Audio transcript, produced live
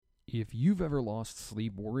If you've ever lost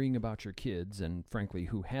sleep worrying about your kids, and frankly,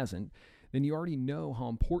 who hasn't, then you already know how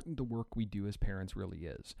important the work we do as parents really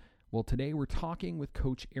is. Well, today we're talking with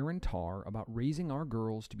Coach Erin Tarr about raising our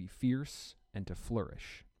girls to be fierce and to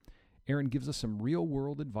flourish. Erin gives us some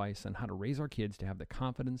real-world advice on how to raise our kids to have the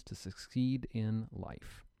confidence to succeed in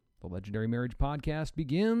life. The Legendary Marriage Podcast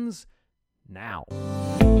begins now.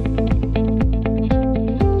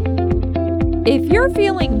 If you're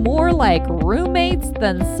feeling more like roommates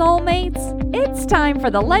than soulmates, it's time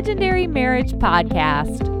for the Legendary Marriage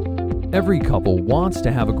Podcast. Every couple wants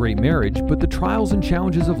to have a great marriage, but the trials and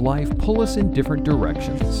challenges of life pull us in different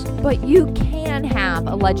directions. But you can have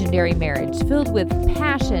a legendary marriage filled with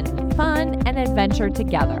passion, fun, and adventure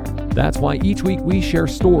together. That's why each week we share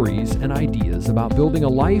stories and ideas about building a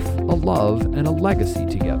life, a love, and a legacy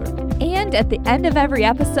together. And at the end of every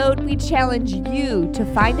episode, we challenge you to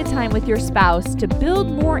find a time with your spouse to build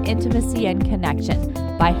more intimacy and connection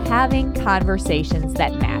by having conversations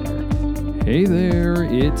that matter. Hey there,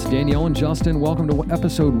 it's Danielle and Justin. Welcome to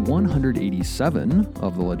episode 187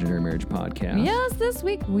 of the Legendary Marriage Podcast. Yes, this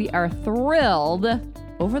week we are thrilled,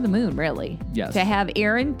 over the moon really, yes, to have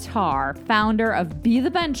Erin Tarr, founder of Be the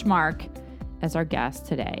Benchmark, as our guest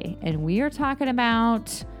today. And we are talking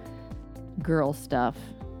about girl stuff.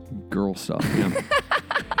 Girl stuff, yeah.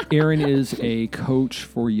 Erin is a coach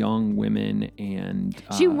for young women, and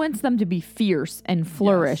she wants them to be fierce and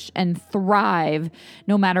flourish and thrive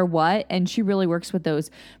no matter what. And she really works with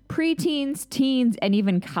those preteens, teens, and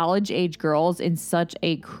even college-age girls in such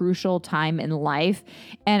a crucial time in life.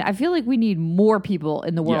 And I feel like we need more people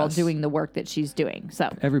in the world doing the work that she's doing. So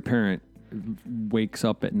every parent wakes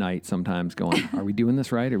up at night sometimes going, are we doing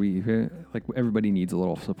this right? Are we like, everybody needs a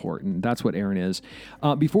little support, and that's what Erin is.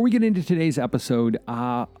 Before we get into today's episode,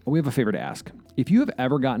 we have a favor to ask. If you have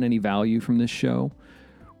ever gotten any value from this show,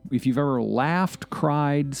 if you've ever laughed,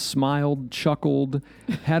 cried, smiled, chuckled,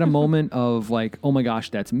 had a moment of like, oh my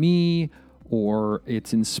gosh, that's me, or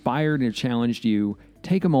it's inspired and it challenged you,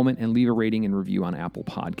 take a moment and leave a rating and review on Apple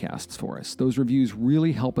Podcasts for us. Those reviews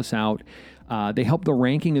really help us out. They help the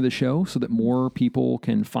ranking of the show so that more people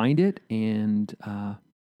can find it and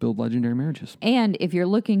build legendary marriages. And if you're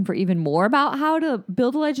looking for even more about how to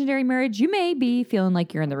build a legendary marriage, you may be feeling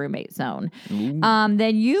like you're in the roommate zone.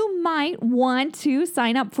 Then you might want to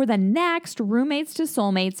sign up for the next Roommates to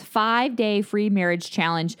Soulmates 5-day free marriage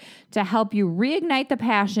challenge to help you reignite the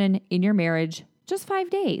passion in your marriage. Just 5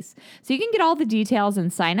 days. So you can get all the details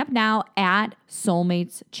and sign up now at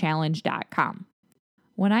soulmateschallenge.com.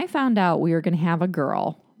 When I found out we were going to have a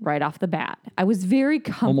girl right off the bat, I was very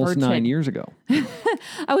comforted. Almost 9 years ago.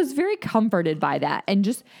 I was very comforted by that. And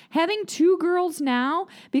just having two girls now,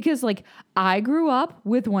 because like I grew up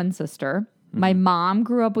with one sister. My mom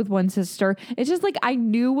grew up with one sister. It's just like I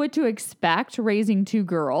knew what to expect raising two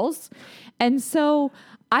girls. And so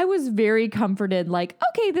I was very comforted, like,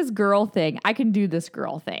 okay, this girl thing, I can do this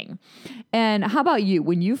girl thing. And how about you?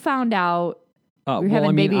 When you found out you're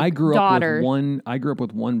having baby daughter, I grew up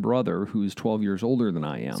with one brother who's 12 years older than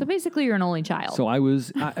I am. So basically you're an only child. So I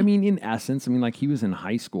was, I mean, in essence, like he was in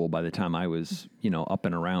high school by the time I was, up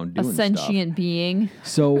and around doing stuff. A sentient being.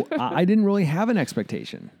 So I didn't really have an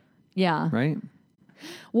expectation. Yeah. Right?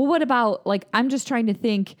 Well, what about, like, I'm just trying to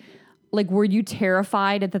think, like, were you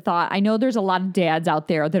terrified at the thought? I know there's a lot of dads out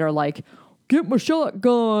there that are like, get my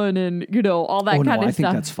shotgun and, all that kind of stuff. I think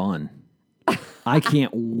that's fun. I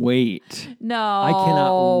can't wait. No. I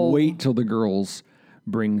cannot wait till the girls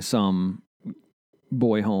bring some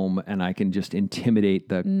boy home and I can just intimidate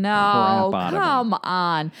the crap out of them. Come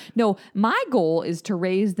on. No, my goal is to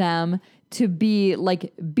raise them to be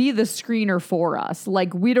the screener for us.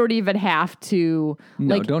 Like, we don't even have to.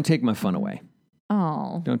 No, don't take my fun away.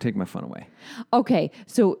 Oh. Don't take my fun away. Okay.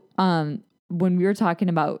 So, when we were talking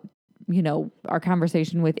about, our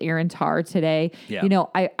conversation with Erin Tarr today,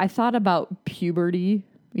 I thought about puberty,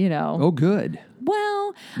 Oh, good.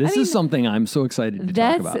 Well, this is something I'm so excited to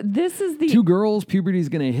talk about. This is the two girls. Puberty is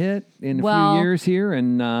going to hit in a few years here,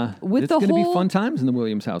 and it's going to be fun times in the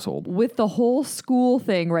Williams household. With the whole school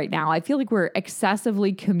thing right now, I feel like we're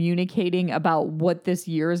excessively communicating about what this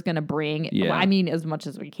year is going to bring. Yeah. Well, I mean, as much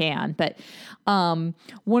as we can. But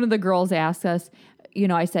one of the girls asked us,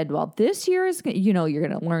 I said, well, this year is, you're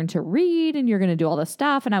going to learn to read and you're going to do all this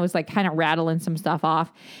stuff. And I was like kind of rattling some stuff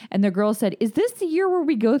off. And the girl said, is this the year where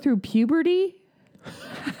we go through puberty? And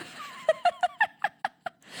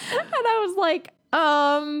I was like,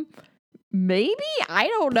 maybe? I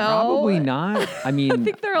don't know. Probably not. I mean, I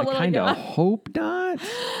think they're a little kind of hope not.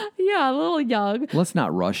 Yeah, Yeah, a little young. Let's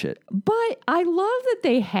not rush it. But I love that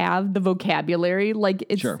they have the vocabulary. Like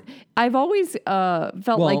it's, Sure. I've always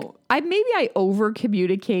felt like I over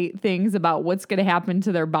communicate things about what's going to happen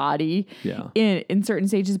to their body in certain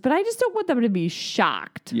stages, but I just don't want them to be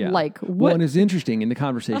shocked. Yeah. Like what? Well, and it's interesting in the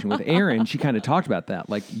conversation with Erin, she kind of talked about that.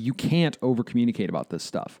 Like you can't over communicate about this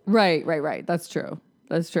stuff. Right. That's true.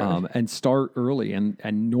 That's true. And start early and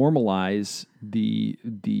normalize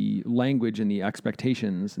the language and the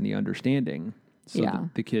expectations and the understanding. So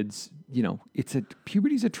that the kids,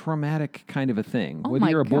 puberty's a traumatic kind of a thing, whether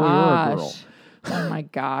you're a boy or a girl. Oh my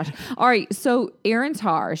gosh. All right. So Erin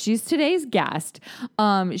Tarr, she's today's guest.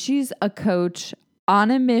 She's a coach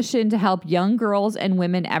on a mission to help young girls and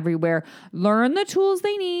women everywhere learn the tools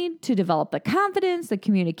they need to develop the confidence, the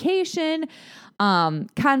communication,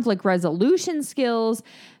 conflict resolution skills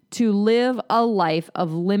to live a life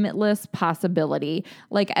of limitless possibility.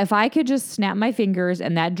 Like if I could just snap my fingers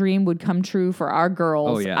and that dream would come true for our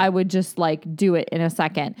girls, I would just like do it in a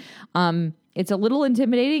second. It's a little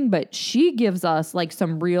intimidating, but she gives us like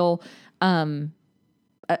some real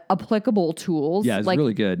applicable tools. Yeah, it's like,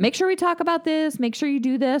 really good. Make sure we talk about this. Make sure you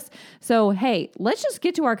do this. So, hey, let's just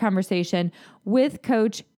get to our conversation with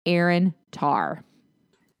Coach Erin Tarr.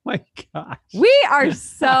 My gosh. We are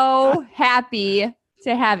so happy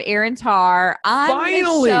to have Erin Tarr on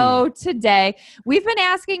the show today. We've been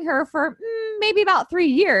asking her for maybe about 3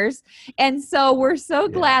 years. And so we're so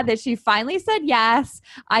glad that she finally said yes.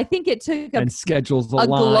 I think it took a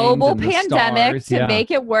global pandemic to make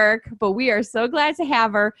it work, but we are so glad to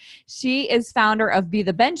have her. She is founder of Be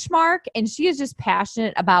the Benchmark, and she is just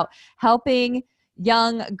passionate about helping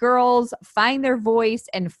young girls find their voice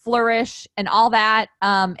and flourish and all that.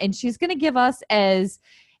 And she's going to give us as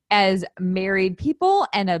married people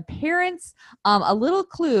and parents, a little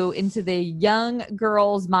clue into the young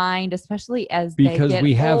girl's mind, especially as they get older. Because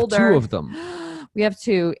we have two of them. We have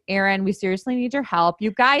two. Erin, we seriously need your help.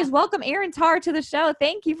 You guys, welcome Erin Tarr to the show.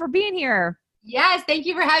 Thank you for being here. Yes, thank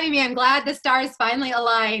you for having me. I'm glad the stars finally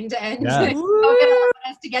aligned and allowed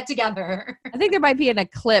us to get together. I think there might be an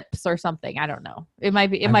eclipse or something. I don't know. It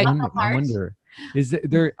might be. I wonder. Is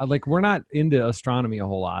there like we're not into astronomy a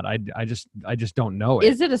whole lot. I just don't know it.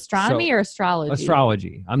 Is it astronomy or astrology?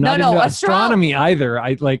 Astrology. I'm not into astronomy either.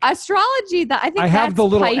 I like astrology. I have the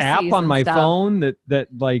little Pisces app on my phone that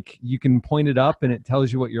like you can point it up and it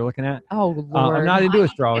tells you what you're looking at. Oh Lord. I'm not into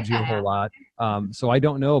astrology a whole lot. So I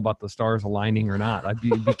don't know about the stars aligning or not. I'd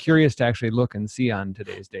be curious to actually look and see on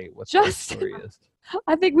today's date what the story is.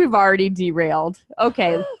 I think we've already derailed.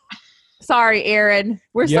 Okay. Sorry, Erin.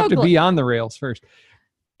 You have to be on the rails first.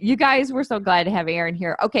 You guys, we're so glad to have Erin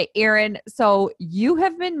here. Okay, Erin, so you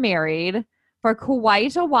have been married for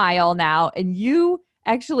quite a while now, and you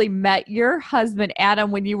actually met your husband,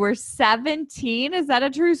 Adam, when you were 17. Is that a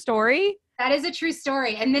true story? That is a true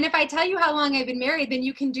story. And then if I tell you how long I've been married, then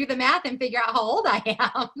you can do the math and figure out how old I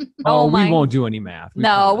am. We won't do any math.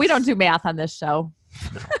 We don't do math on this show.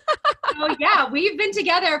 So yeah, we've been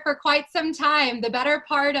together for quite some time, the better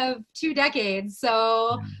part of 2 decades.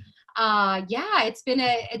 So it's been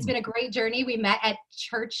a great journey. We met at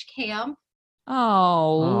church camp.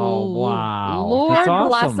 Oh wow. Lord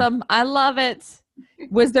bless them. I love it.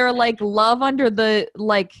 Was there like love under the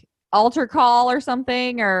like altar call or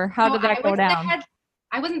something, or how did that go down?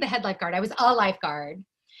 I wasn't the head lifeguard. I was a lifeguard,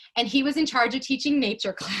 and he was in charge of teaching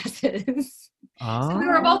nature classes. So we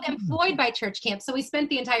were both employed by church camp. So we spent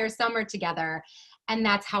the entire summer together, and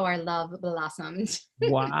that's how our love blossomed.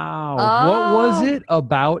 Wow. What was it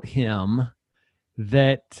about him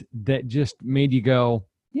that just made you go,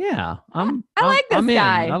 yeah, I like this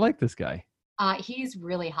guy. I like this guy. He's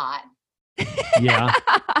really hot. Yeah.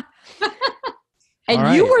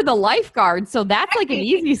 And you were the lifeguard, so that's like an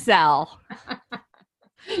easy sell.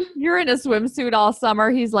 You're in a swimsuit all summer.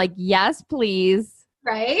 He's like, yes, please.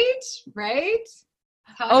 Right.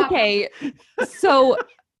 Okay. So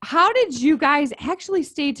how did you guys actually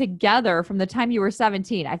stay together from the time you were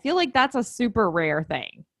 17? I feel like that's a super rare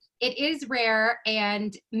thing. It is rare,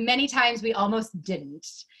 and many times we almost didn't.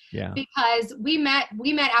 Yeah. Because we met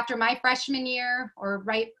after my freshman year, or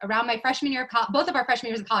right around my freshman year of college, both of our freshman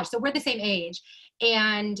years of college. So we're the same age,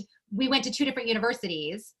 and we went to 2 different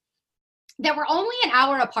universities that were only an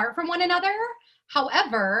hour apart from one another.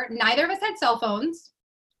 However, neither of us had cell phones.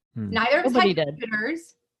 Neither of us had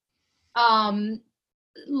computers.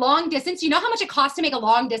 Long distance. You know how much it cost to make a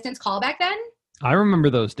long distance call back then? I remember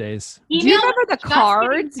those days. Do you remember the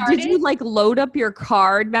cards? Did you like load up your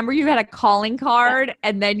card? Remember you had a calling card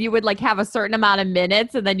and then you would like have a certain amount of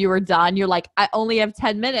minutes and then you were done. You're like, I only have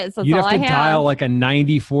 10 minutes. That's You'd all have to dial like a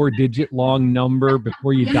 94-digit long number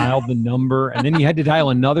before you dialed the number. And then you had to dial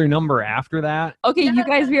another number after that. Okay, you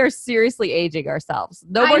guys, we are seriously aging ourselves.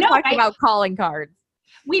 No more talking about calling cards.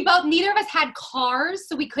 Neither of us had cars,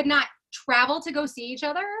 so we could not travel to go see each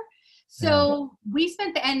other. So we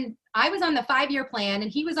spent and I was on the 5-year plan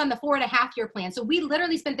and he was on the 4.5-year plan. So we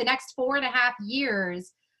literally spent the next 4.5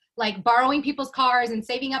 years like borrowing people's cars and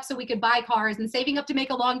saving up so we could buy cars and saving up to make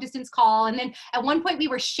a long distance call. And then at one point we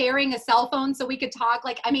were sharing a cell phone so we could talk.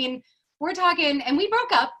 Like, I mean, we're talking, and we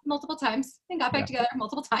broke up multiple times and got back together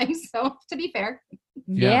multiple times. So to be fair.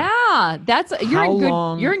 Yeah, that's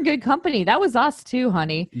you're in good company. That was us too,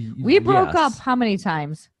 honey. We broke up how many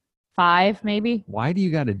times? 5, maybe. Why do you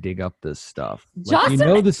got to dig up this stuff? Justin, you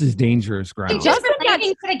know this is dangerous ground. It's just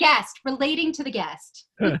relating to the guest.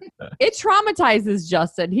 It traumatizes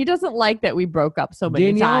Justin. He doesn't like that we broke up so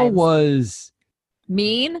many times. Danielle was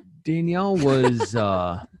mean. Danielle was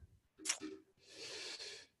a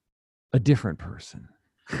different person.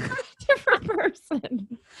 Different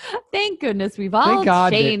person. Thank goodness we've all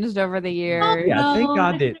changed over the years. Thank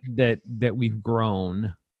God that we've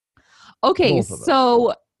grown. Okay,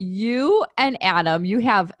 so you and Adam, you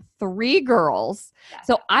have 3 girls.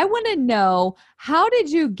 So I want to know, how did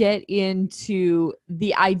you get into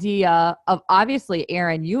the idea of, obviously,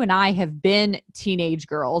 Erin, you and I have been teenage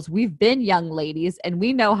girls. We've been young ladies and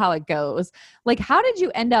we know how it goes. Like, how did you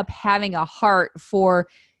end up having a heart for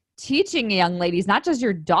teaching young ladies, not just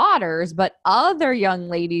your daughters, but other young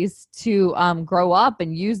ladies to grow up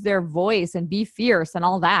and use their voice and be fierce and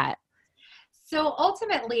all that? So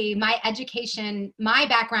ultimately, my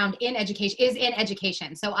background in education is in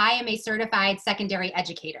education. So I am a certified secondary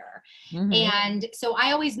educator. Mm-hmm. And so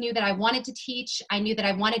I always knew that I wanted to teach. I knew that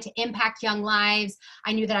I wanted to impact young lives.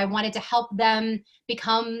 I knew that I wanted to help them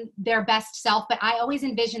become their best self. But I always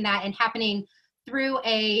envisioned that happening through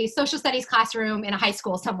a social studies classroom in a high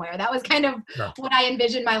school somewhere. That was kind of what I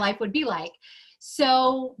envisioned my life would be like.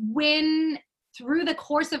 So when through the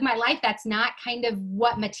course of my life, that's not kind of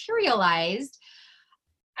what materialized,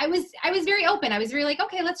 I was very open. I was very like,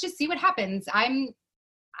 okay, let's just see what happens. I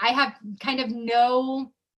have kind of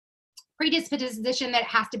no predisposition that it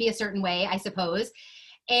has to be a certain way, I suppose.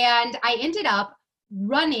 And I ended up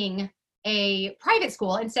running a private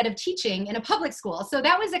school instead of teaching in a public school. So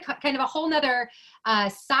that was a kind of a whole nother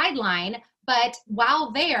sideline. But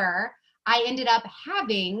while there, I ended up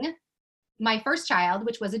having my first child,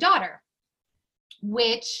 which was a daughter,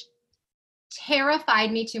 which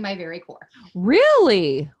terrified me to my very core.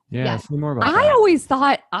 Really? Yeah. Yes. More about I always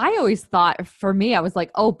thought for me, I was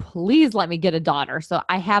like, oh, please let me get a daughter. So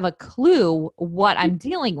I have a clue what I'm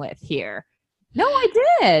dealing with here. No, I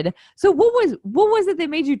did. So what was it that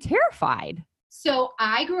made you terrified? So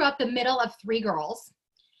I grew up the middle of 3 girls,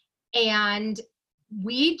 and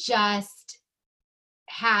we just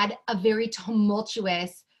had a very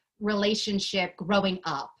tumultuous relationship growing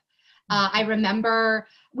up. I remember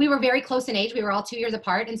we were very close in age. We were all 2 years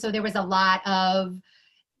apart. And so there was a lot of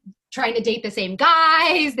trying to date the same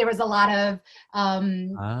guys. There was a lot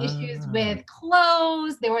of issues with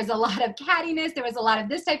clothes. There was a lot of cattiness. There was a lot of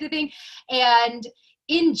this type of thing. And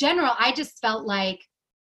in general, I just felt like,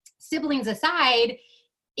 siblings aside,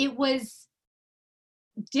 it was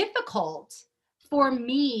difficult for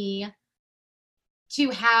me to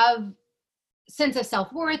have sense of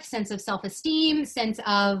self-worth, sense of self-esteem, sense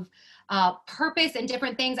of purpose and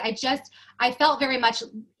different things. I felt very much,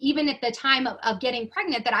 even at the time of getting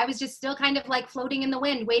pregnant, that I was just still kind of like floating in the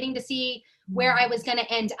wind, waiting to see where I was going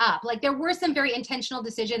to end up. Like, there were some very intentional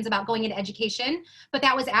decisions about going into education, but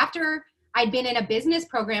that was after I'd been in a business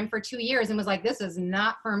program for 2 years and was like, this is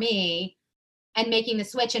not for me. And making the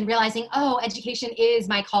switch and realizing, oh, education is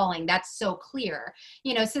my calling. That's so clear.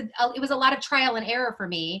 So it was a lot of trial and error for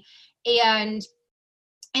me. And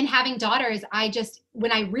having daughters,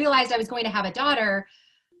 when I realized I was going to have a daughter,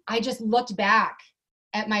 I just looked back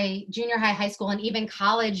at my junior high school, and even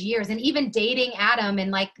college years, and even dating Adam, and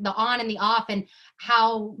like the on and the off, and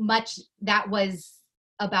how much that was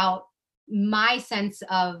about my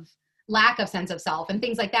lack of sense of self and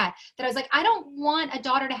things like that I was like, I don't want a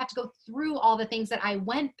daughter to have to go through all the things that I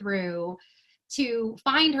went through to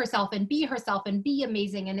find herself and be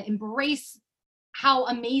amazing and embrace how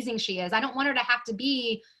amazing she is. I don't want her to have to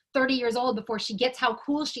be 30 years old before she gets how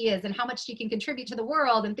cool she is and how much she can contribute to the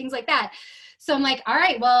world and things like that. So I'm like, all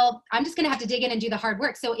right, well, I'm just going to have to dig in and do the hard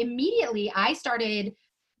work. So immediately I started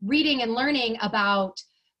reading and learning about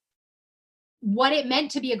what it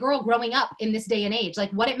meant to be a girl growing up in this day and age,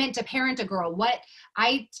 like what it meant to parent a girl. What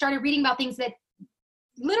I started reading about things that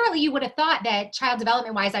literally you would have thought that child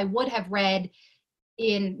development wise, I would have read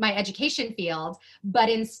in my education field, but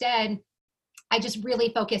instead I just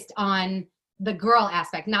really focused on the girl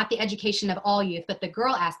aspect, not the education of all youth, but the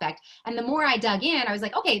girl aspect. And the more I dug in, I was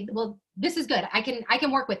like, okay, well, this is good. I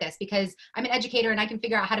can work with this because I'm an educator and I can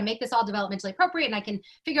figure out how to make this all developmentally appropriate, and I can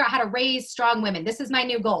figure out how to raise strong women. This is my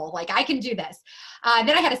new goal. Like, I can do this.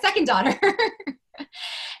 Then I had a second daughter.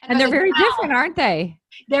 and they're very different, aren't they?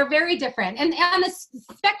 They're very different. And on the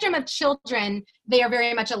spectrum of children, they are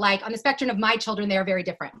very much alike. On the spectrum of my children, they are very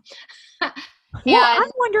different. Well, I'm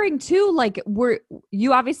wondering too, like,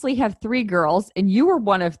 you obviously have 3 girls and you were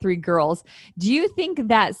one of 3 girls. Do you think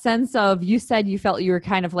that sense of, you said you felt you were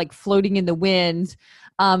kind of like floating in the wind.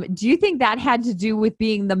 Do you think that had to do with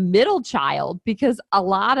being the middle child? Because a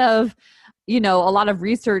lot of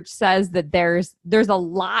research says that there's a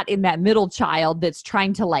lot in that middle child that's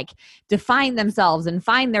trying to like define themselves and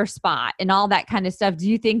find their spot and all that kind of stuff. Do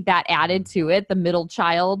you think that added to it, the middle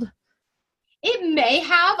child? It may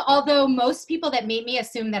have, although most people that meet me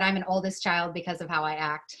assume that I'm an oldest child because of how I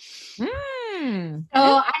act. Yeah.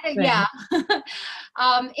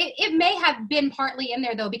 It may have been partly in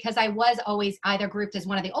there though, because I was always either grouped as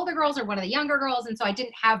one of the older girls or one of the younger girls. And so I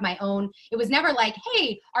didn't have my own, it was never like,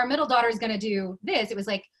 hey, our middle daughter is going to do this. It was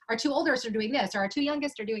like, our 2 oldest are doing this, or our 2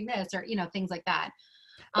 youngest are doing this, or, things like that.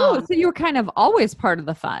 So you were kind of always part of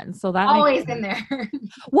the fun. So that always in there.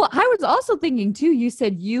 Well, I was also thinking too, you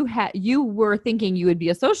said you were thinking you would be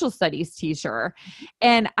a social studies teacher.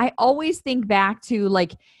 And I always think back to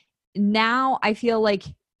like, now I feel like,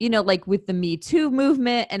 like with the Me Too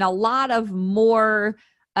movement and a lot of more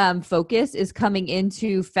focus is coming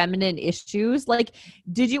into feminine issues. Like,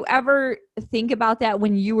 did you ever think about that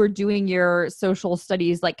when you were doing your social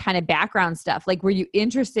studies, like kind of background stuff? Like, were you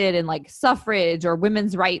interested in like suffrage or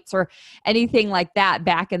women's rights or anything like that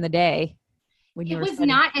back in the day? It was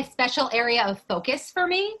not a special area of focus for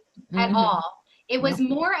me at all. It was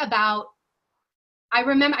more about, I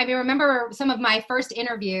remember some of my first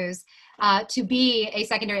interviews to be a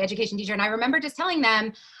secondary education teacher. And I remember just telling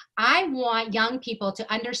them, I want young people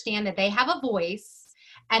to understand that they have a voice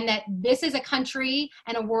and that this is a country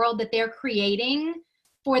and a world that they're creating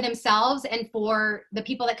for themselves and for the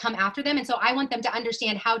people that come after them. And so I want them to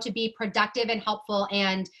understand how to be productive and helpful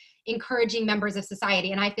and encouraging members of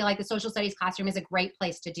society. And I feel like the social studies classroom is a great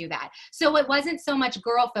place to do that. So it wasn't so much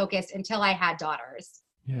girl focused until I had daughters.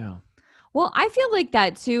 Yeah. Well, I feel like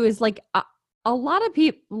that too is like a lot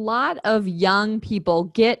of young people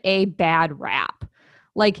get a bad rap.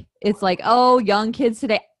 Like, it's like, oh, young kids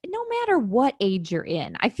today, no matter what age you're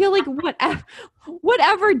in, I feel like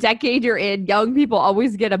whatever decade you're in, young people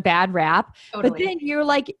always get a bad rap. Totally. But then you're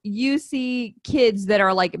like, you see kids that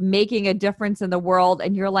are like making a difference in the world.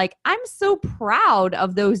 And you're like, I'm so proud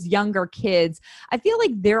of those younger kids. I feel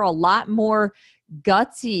like they're a lot more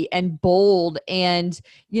gutsy and bold. And,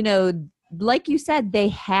 like you said, they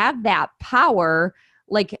have that power.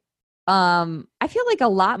 Like, I feel like a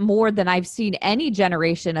lot more than I've seen any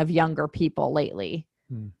generation of younger people lately.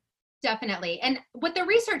 Definitely. And what the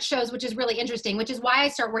research shows, which is really interesting, which is why I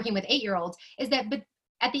start working with 8-year-olds, is that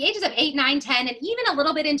at the ages of 8, 9, 10, and even a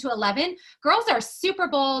little bit into 11, girls are super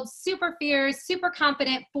bold, super fierce, super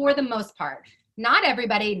confident for the most part. Not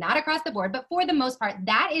everybody, not across the board, but for the most part,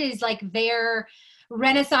 that is like their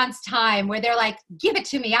Renaissance time where they're like, give it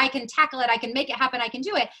to me. I can tackle it. I can make it happen. I can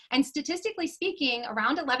do it. And statistically speaking,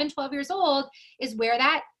 around 11, 12 years old is where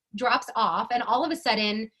that drops off. And all of a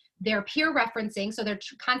sudden they're peer referencing. So they're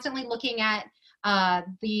constantly looking at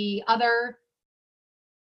the other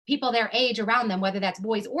people their age around them, whether that's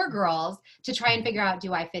boys or girls, to try and figure out,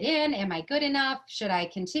 do I fit in? Am I good enough? Should I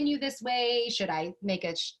continue this way? Should I make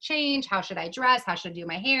a change? How should I dress? How should I do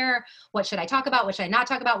my hair? What should I talk about? What should I not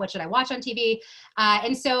talk about? What should I watch on TV?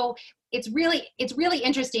 And so it's really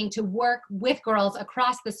interesting to work with girls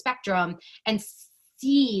across the spectrum and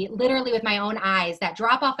see literally with my own eyes that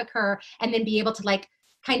drop off occur, and then be able to like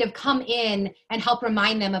kind of come in and help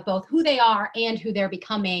remind them of both who they are and who they're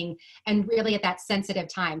becoming, and really at that sensitive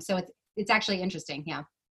time. So it's actually interesting. Yeah.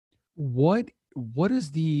 What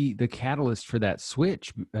is the catalyst for that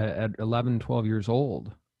switch at 11, 12 years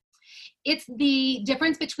old? It's the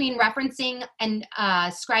difference between referencing and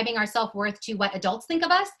ascribing our self-worth to what adults think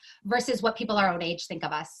of us versus what people our own age think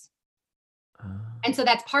of us. And so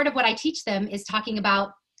that's part of what I teach them, is talking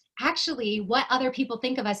about actually what other people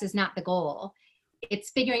think of us is not the goal.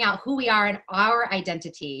 It's figuring out who we are and our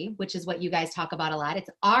identity, which is what you guys talk about a lot.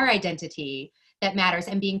 It's our identity that matters,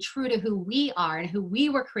 and being true to who we are and who we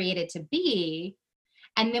were created to be.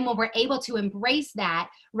 And then when we're able to embrace that,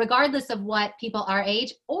 regardless of what people our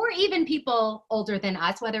age or even people older than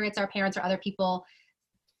us, whether it's our parents or other people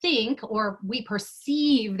think or we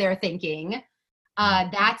perceive their thinking,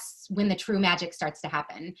 that's when the true magic starts to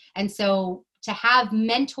happen. And so to have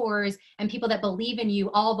mentors and people that believe in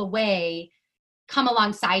you all the way come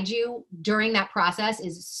alongside you during that process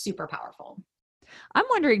is super powerful. I'm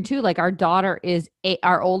wondering too, like our daughter is 8,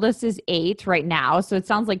 our oldest is 8 right now. So it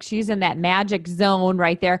sounds like she's in that magic zone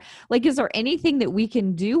right there. Like, is there anything that we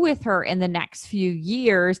can do with her in the next few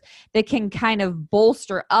years that can kind of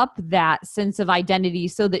bolster up that sense of identity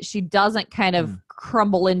so that she doesn't kind of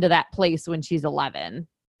crumble into that place when she's 11?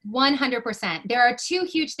 100%. There are 2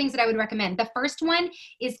 huge things that I would recommend. The first one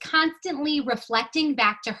is constantly reflecting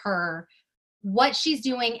back to her what she's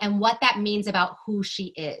doing and what that means about who she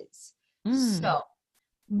is. So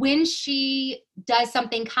when she does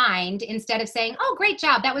something kind, instead of saying, oh, great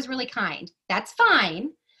job, that was really kind, that's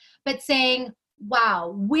fine. But saying,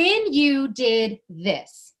 wow, when you did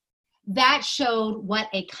this, that showed what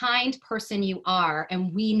a kind person you are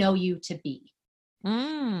and we know you to be.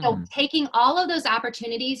 So taking all of those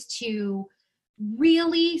opportunities to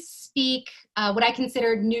really speak what I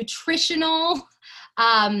consider nutritional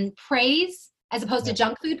praise as opposed to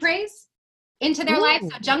junk food praise into their lives.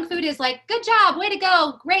 So junk food is like, good job, way to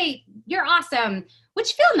go, great, you're awesome,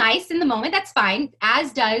 which feel nice in the moment, that's fine,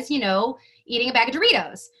 as does, eating a bag of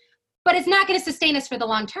Doritos. But it's not going to sustain us for the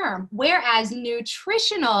long term. Whereas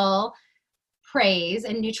nutritional praise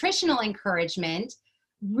and nutritional encouragement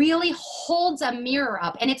really holds a mirror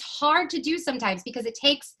up. And it's hard to do sometimes because it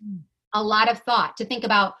takes a lot of thought to think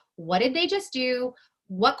about, what did they just do?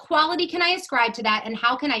 What quality can I ascribe to that? And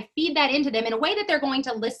how can I feed that into them in a way that they're going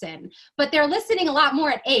to listen? But they're listening a lot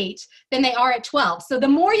more at 8 than they are at 12. So the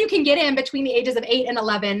more you can get in between the ages of 8 and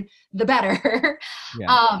 11, the better.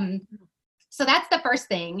 Yeah. So that's the first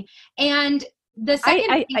thing. And the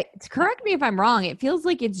second, correct me if I'm wrong. It feels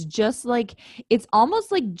like it's just like, it's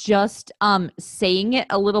almost like just saying it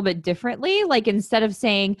a little bit differently. Like instead of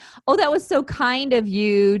saying, oh, that was so kind of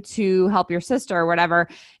you to help your sister or whatever,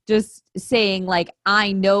 just saying like,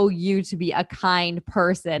 I know you to be a kind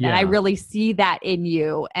person and I really see that in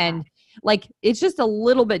you. And like, it's just a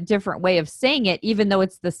little bit different way of saying it, even though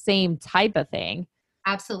it's the same type of thing.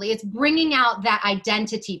 Absolutely. It's bringing out that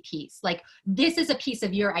identity piece. Like, this is a piece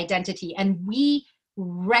of your identity and we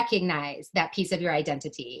recognize that piece of your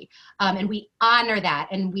identity. And we honor that.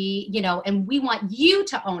 And we want you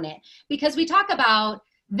to own it, because we talk about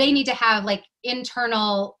they need to have like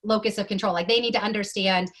internal locus of control. Like they need to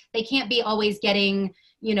understand they can't be always getting,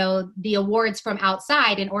 the awards from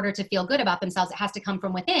outside in order to feel good about themselves. It has to come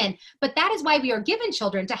from within. But that is why we are given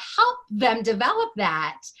children, to help them develop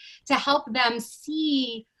that, to help them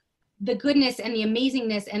see the goodness and the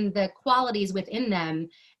amazingness and the qualities within them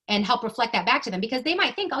and help reflect that back to them, because they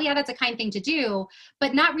might think, oh yeah, that's a kind thing to do,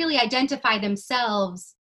 but not really identify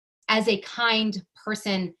themselves as a kind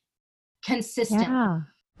person consistently. Yeah.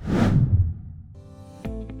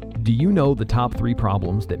 Do you know the top 3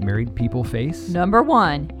 problems that married people face? Number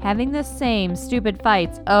 1, having the same stupid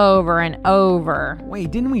fights over and over.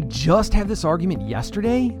 Wait, didn't we just have this argument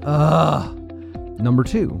yesterday? Ugh. Number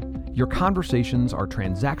 2, your conversations are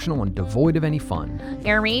transactional and devoid of any fun.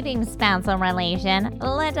 Your reading spousal relation.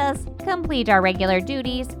 Let us complete our regular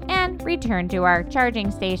duties and return to our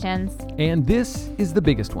charging stations. And this is the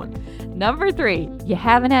biggest one. Number 3, you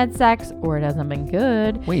haven't had sex or it hasn't been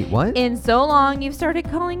good. Wait, what? In so long, you've started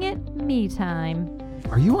calling it me time.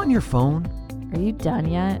 Are you on your phone? Are you done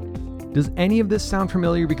yet? Does any of this sound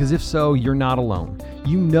familiar? Because if so, you're not alone.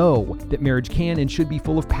 You know that marriage can and should be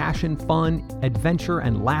full of passion, fun, adventure,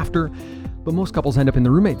 and laughter, but most couples end up in the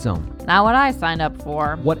roommate zone. Not what I signed up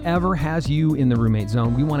for. Whatever has you in the roommate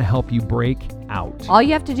zone, we want to help you break out. All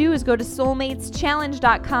you have to do is go to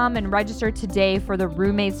soulmateschallenge.com and register today for the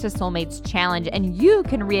Roommates to Soulmates Challenge, and you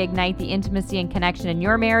can reignite the intimacy and connection in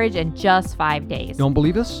your marriage in just 5 days. Don't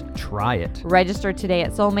believe us? Try it. Register today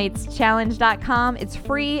at soulmateschallenge.com. It's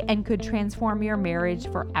free and could transform your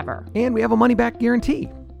marriage forever. And we have a money-back guarantee.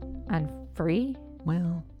 And free?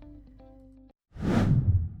 Well,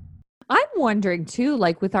 I'm wondering too,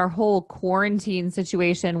 like with our whole quarantine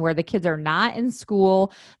situation where the kids are not in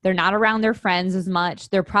school, they're not around their friends as much.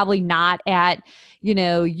 They're probably not at,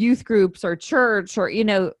 youth groups or church or,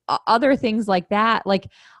 other things like that. Like,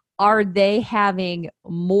 are they having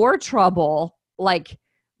more trouble, like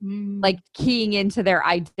keying into their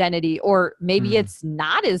identity, or maybe it's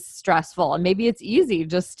not as stressful and maybe it's easy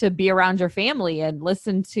just to be around your family and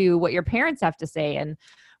listen to what your parents have to say and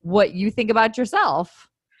what you think about yourself?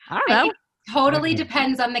 I don't know. Totally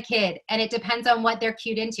depends on the kid, and it depends on what they're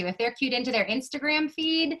cued into. If they're cued into their Instagram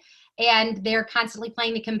feed and they're constantly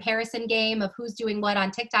playing the comparison game of who's doing what on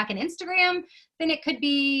TikTok and Instagram, then it could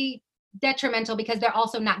be detrimental because they're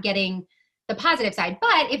also not getting the positive side.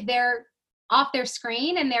 But if they're off their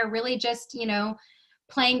screen and they're really just,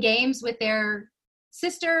 playing games with their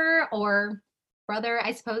sister or brother,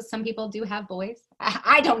 I suppose some people do have boys.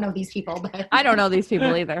 I don't know these people, but I don't know these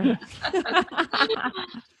people either.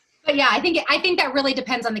 But yeah, I think that really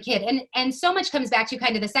depends on the kid. And so much comes back to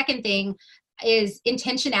kind of the second thing is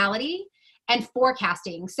intentionality and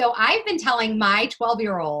forecasting. So I've been telling my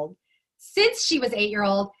 12-year-old since she was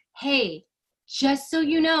 8-year-old, hey, just so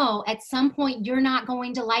you know, at some point you're not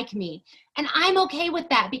going to like me. And I'm okay with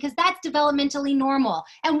that because that's developmentally normal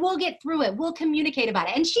and we'll get through it. We'll communicate about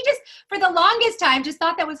it. And she just, for the longest time, just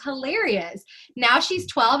thought that was hilarious. Now she's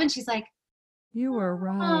 12 and she's like, you were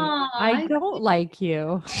right. I don't like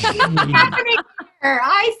you.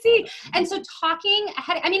 I see. And so talking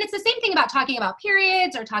ahead, it's the same thing about talking about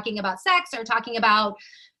periods or talking about sex or talking about,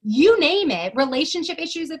 you name it, relationship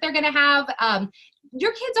issues that they're going to have.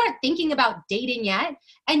 Your kids aren't thinking about dating yet.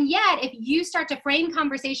 And yet, if you start to frame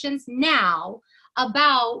conversations now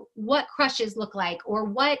about what crushes look like or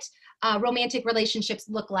what romantic relationships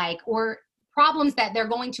look like or problems that they're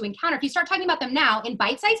going to encounter, if you start talking about them now in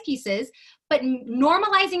bite-sized pieces, but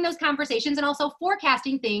normalizing those conversations and also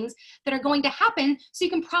forecasting things that are going to happen so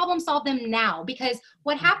you can problem solve them now. Because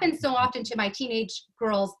what happens so often to my teenage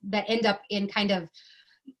girls that end up in kind of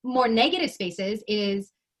more negative spaces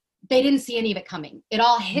is they didn't see any of it coming. It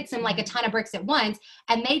all hits them like a ton of bricks at once,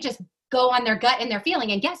 and they just go on their gut and their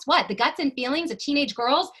feeling. And guess what? The guts and feelings of teenage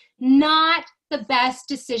girls, not the best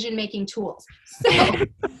decision-making tools. So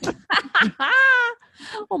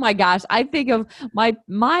oh my gosh. I think of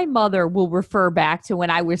my mother will refer back to when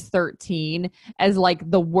I was 13 as like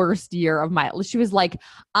the worst year of my life. She was like,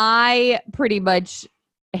 I pretty much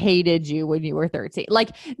hated you when you were 13.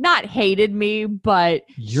 Like, not hated me, but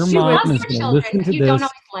your mom is going to listen to you this. Don't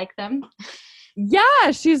always like them.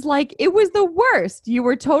 Yeah, she's like, it was the worst. You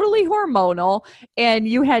were totally hormonal and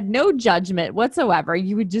you had no judgment whatsoever.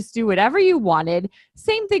 You would just do whatever you wanted.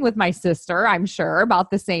 Same thing with my sister, I'm sure, about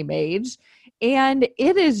the same age. And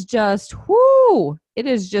it is just, it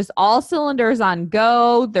is just all cylinders on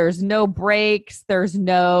go. There's no brakes. There's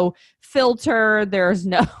no filter. There's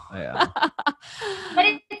no. Yeah. But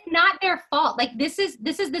it's not their fault. Like this is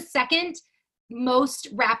the second most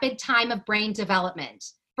rapid time of brain development.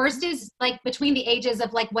 First is like between the ages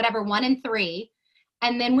of like whatever 1 and 3.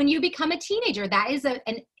 And then when you become a teenager, that is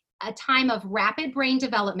a time of rapid brain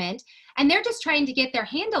development. And they're just trying to get their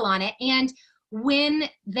handle on it. And when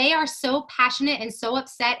they are so passionate and so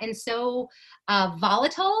upset and so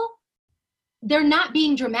volatile, they're not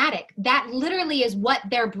being dramatic. That literally is what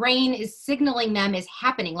their brain is signaling them is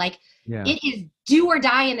happening. Like it is do or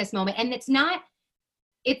die in this moment. And it's not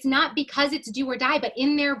because it's do or die, but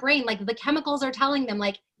in their brain, like the chemicals are telling them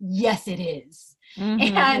like, yes, it is.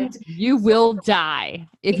 Mm-hmm. And you will die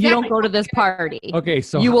if you don't go to this party. Okay.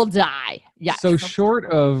 So you will die. Yeah. So short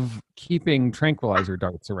of keeping tranquilizer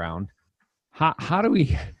darts around, how do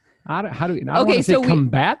we, I don't want to say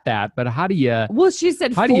combat that, but how do you? Well, she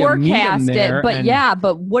said forecast it,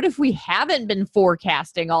 but what if we haven't been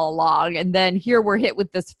forecasting all along and then here we're hit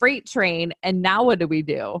with this freight train and now what do we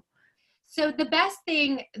do? So the best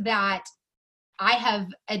thing that I have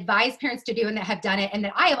advised parents to do and that have done it and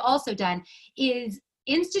that I have also done is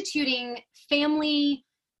instituting family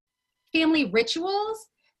rituals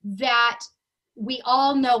that we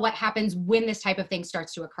all know what happens when this type of thing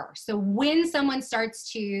starts to occur. So when someone starts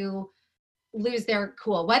to lose their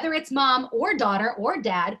cool, whether it's mom or daughter or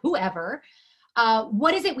dad, whoever,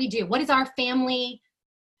 what is it we do? What is our family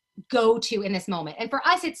go to in this moment? And for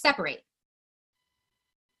us, it's separate.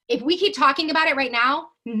 If we keep talking about it right now,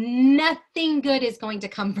 nothing good is going to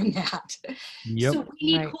come from that. Yep. So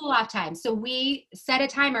we need cool off time. So we set a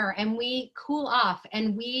timer and we cool off.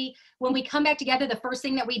 And when we come back together, the first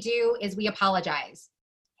thing that we do is we apologize.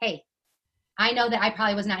 Hey, I know that I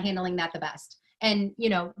probably was not handling that the best. And,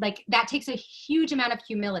 like that takes a huge amount of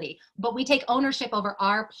humility, but we take ownership over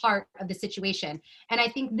our part of the situation. And I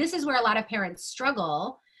think this is where a lot of parents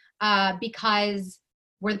struggle because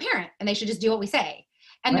we're the parent and they should just do what we say.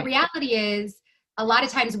 And the reality is a lot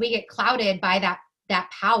of times we get clouded by that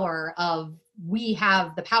power of we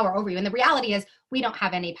have the power over you. And the reality is we don't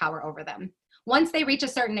have any power over them. Once they reach a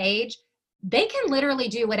certain age, they can literally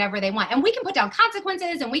do whatever they want. And we can put down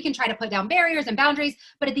consequences and we can try to put down barriers and boundaries.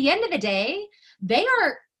 But at the end of the day, they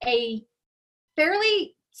are a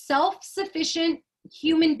fairly self-sufficient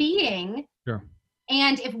human being. Sure.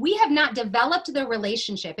 And if we have not developed the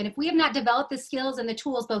relationship, and if we have not developed the skills and the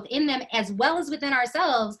tools both in them as well as within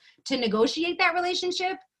ourselves to negotiate that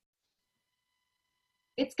relationship,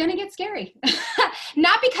 it's going to get scary.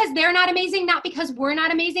 Not because they're not amazing, not because we're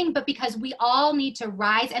not amazing, but because we all need to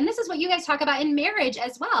rise. And this is what you guys talk about in marriage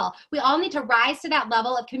as well. We all need to rise to that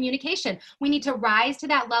level of communication. We need to rise to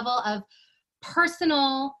that level of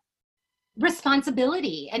personal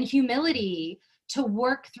responsibility and humility to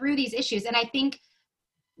work through these issues. And I think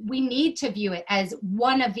we need to view it as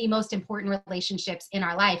one of the most important relationships in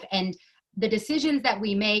our life. And the decisions that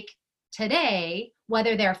we make today,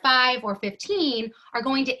 whether they're 5 or 15, are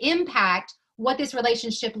going to impact what this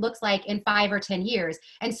relationship looks like in 5 or 10 years.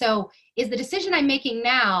 And so is the decision I'm making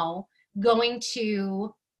now going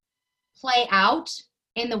to play out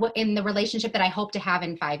in the relationship that I hope to have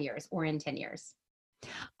in 5 years or in 10 years?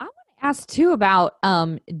 I want to ask too about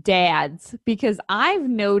dads, because I've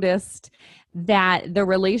noticed that the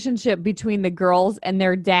relationship between the girls and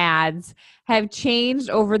their dads have changed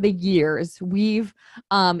over the years. We've,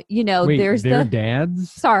 Wait, there's their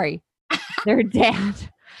dads? Sorry, their dad.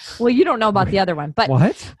 Well, you don't know about the other one, but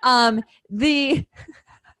what?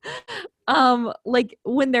 Like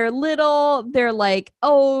when they're little, they're like,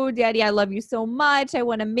 "Oh, daddy, I love you so much. I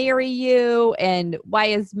want to marry you. And why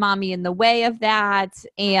is mommy in the way of that?"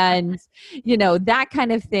 And, that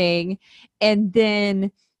kind of thing. And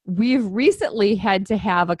then we've recently had to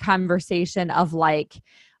have a conversation of like,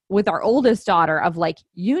 with our oldest daughter of like,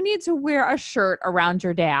 you need to wear a shirt around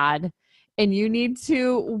your dad and you need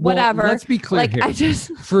to whatever. Well, let's be clear here.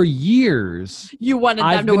 For years, you wanted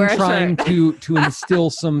them to wear a shirt. I've been trying to instill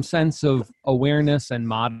some sense of awareness and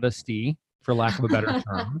modesty, for lack of a better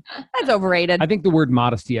term. That's overrated. I think the word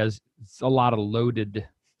modesty has a lot of loaded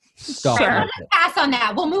stuff. Sure. Let's pass on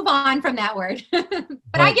that. We'll move on from that word. but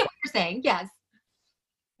I get what you're saying. Yes.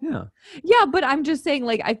 Yeah, but I'm just saying,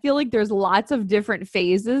 like, I feel like there's lots of different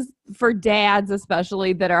phases for dads,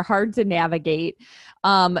 especially, that are hard to navigate.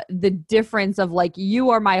 The difference of like, you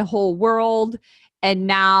are my whole world, and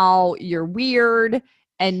now you're weird,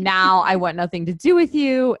 and now I want nothing to do with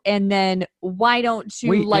you. And then why don't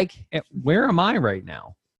you where am I right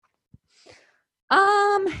now?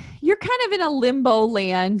 You're kind of in a limbo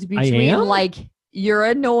land between like, you're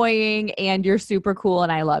annoying and you're super cool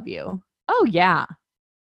and I love you. Oh yeah.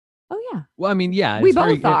 Well, I mean, yeah. We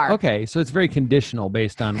both are. Okay, so it's very conditional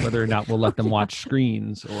based on whether or not we'll let them watch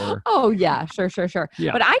screens or... Oh, yeah. Sure.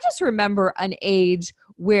 Yeah. But I just remember an age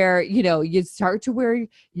where, you'd start to wear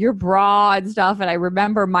your bra and stuff. And I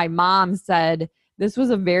remember my mom said, this was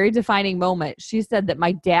a very defining moment. She said that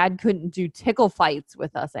my dad couldn't do tickle fights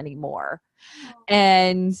with us anymore.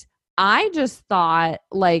 And I just thought,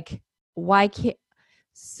 like, why can't...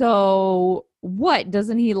 So... what,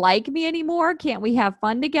 doesn't he like me anymore? Can't we have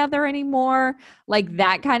fun together anymore? Like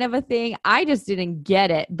that kind of a thing. I just didn't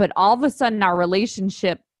get it. But all of a sudden our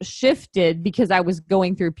relationship shifted because I was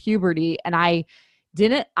going through puberty and I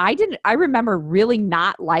remember really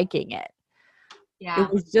not liking it. Yeah.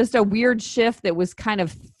 It was just a weird shift that was kind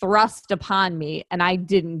of thrust upon me and I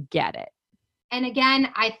didn't get it. And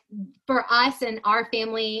again, for us and our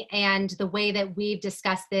family and the way that we've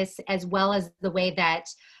discussed this, as well as the way that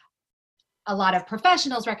a lot of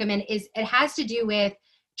professionals recommend, is it has to do with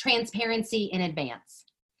transparency in advance.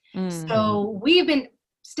 Mm. So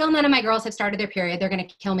still none of my girls have started their period. They're going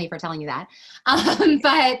to kill me for telling you that.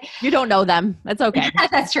 But you don't know them. That's okay.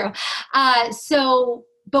 That's true.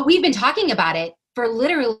 But we've been talking about it for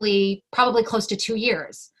literally probably close to 2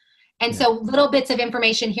 years. And so little bits of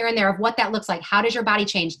information here and there of what that looks like. How does your body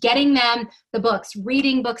change? Getting them the books,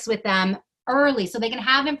 reading books with them early so they can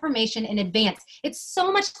have information in advance. It's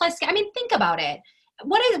so much less. I mean, think about it.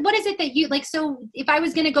 What is it that you like? So if I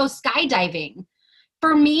was going to go skydiving,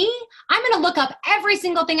 for me, I'm going to look up every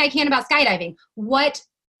single thing I can about skydiving, what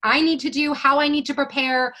I need to do, how I need to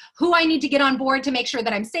prepare, who I need to get on board to make sure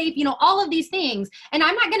that I'm safe, all of these things. And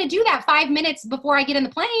I'm not going to do that 5 minutes before I get in the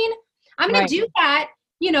plane. I'm going to do that,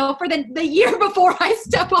 for the year before I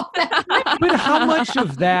step off that plane. But how much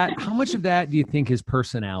of that do you think is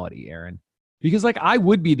personality, Erin? Because like I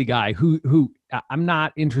would be the guy who I'm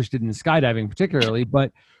not interested in skydiving particularly,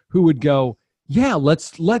 but who would go, yeah,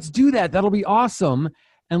 let's do that. That'll be awesome.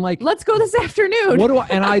 And like, let's go this afternoon.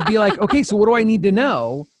 And I'd be like, okay, so what do I need to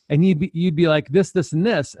know? And you'd be like this, and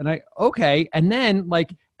this. And okay. And then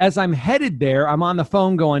like, as I'm headed there, I'm on the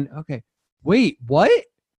phone going, okay, wait, what?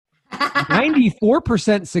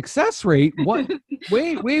 94% success rate. What?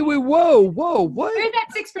 Wait, whoa, what? Where's that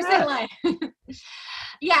 6% line?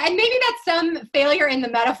 Yeah, and maybe that's some failure in the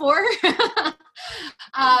metaphor.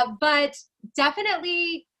 But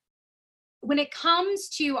definitely when it comes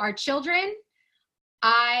to our children,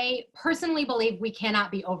 I personally believe we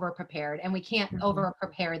cannot be over prepared, and we can't over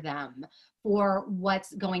prepare them for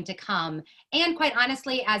what's going to come. And quite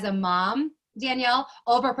honestly, as a mom, Danielle,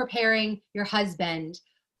 over preparing your husband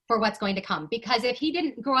for what's going to come. Because if he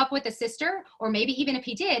didn't grow up with a sister, or maybe even if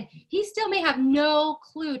he did, he still may have no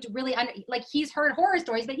clue to really, like he's heard horror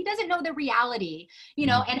stories, but he doesn't know the reality, you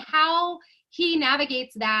know, and how he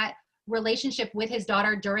navigates that relationship with his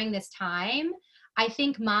daughter during this time. I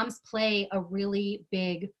think moms play a really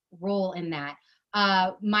big role in that.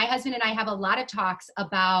 My husband and I have a lot of talks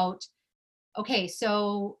about, okay,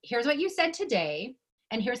 so here's what you said today,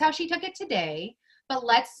 and here's how she took it today, but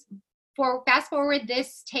let's fast forward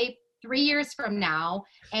this tape 3 years from now,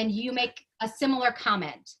 and you make a similar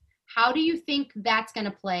comment. How do you think that's going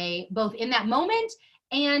to play both in that moment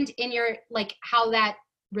and in your, like, how that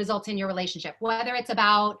results in your relationship, whether it's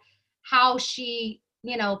about how she,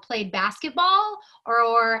 you know, played basketball,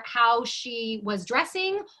 or how she was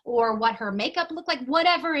dressing, or what her makeup looked like,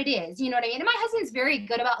 whatever it is, you know what I mean? And my husband's very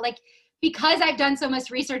good about, like, because I've done so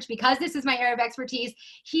much research, because this is my area of expertise,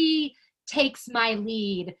 he takes my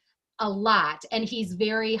lead a lot, and he's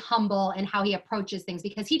very humble in how he approaches things,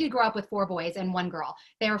 because he did grow up with 4 boys and 1 girl.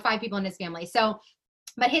 There were 5 people in his family. So,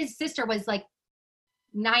 but his sister was like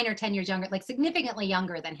 9 or 10 years younger, like significantly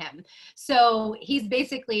younger than him. So he's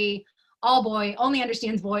basically all boy, only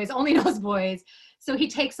understands boys, only knows boys. So he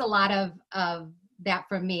takes a lot of that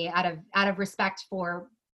from me out of respect for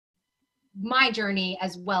my journey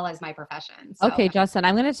as well as my profession. So. Okay, Justin,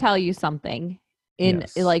 I'm going to tell you something in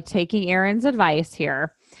like taking Erin's advice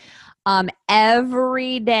here.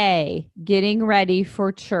 Every day getting ready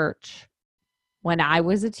for church when I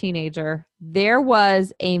was a teenager, there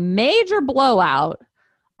was a major blowout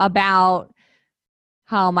about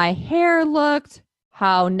how my hair looked,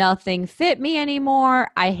 how nothing fit me anymore.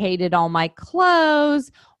 I hated all my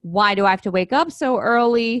clothes. Why do I have to wake up so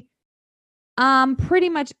early? Pretty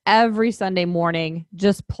much every Sunday morning,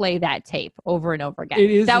 just play that tape over and over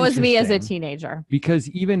again. That was me as a teenager. Because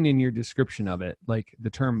even in your description of it, like the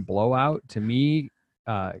term blowout to me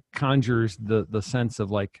conjures the sense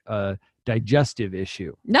of like a digestive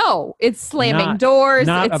issue. No, it's slamming doors.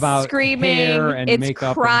 It's about screaming. It's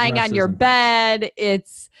crying on your bed.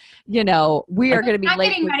 It's, you know, we are going to be late.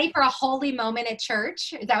 Getting ready for a holy moment at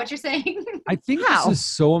church. Is that what you're saying? I think this is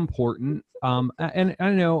so important. And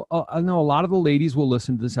I know a lot of the ladies will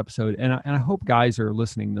listen to this episode, and I hope guys are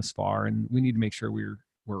listening this far, and we need to make sure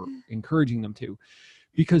we're encouraging them to,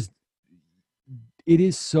 because it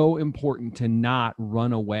is so important to not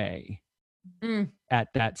run away at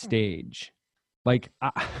that stage. Like,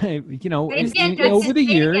 over the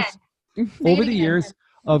years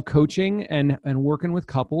of coaching and working with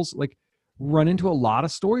couples, like run into a lot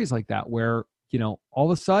of stories like that where, you know,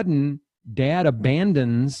 all of a sudden dad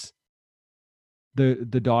abandons the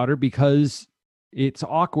daughter because it's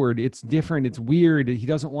awkward, it's different, it's weird. He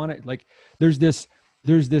doesn't want it. Like there's this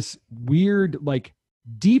weird, like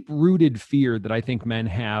deep rooted fear that I think men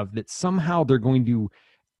have that somehow they're going to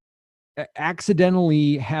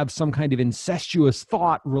accidentally have some kind of incestuous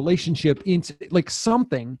thought relationship into like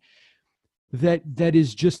something that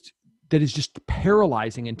is just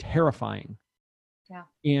paralyzing and terrifying. Yeah.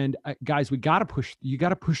 And guys, you got to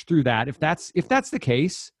push through that. If that's the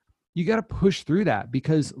case, you got to push through that,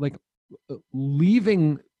 because like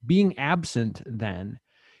being absent then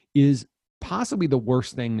is possibly the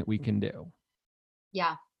worst thing that we can do.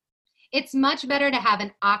 Yeah. It's much better to have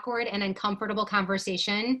an awkward and uncomfortable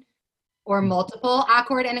conversation, or multiple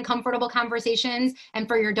awkward and uncomfortable conversations, and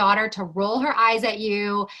for your daughter to roll her eyes at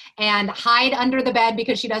you and hide under the bed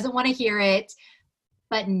because she doesn't want to hear it,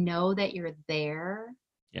 but know that you're there.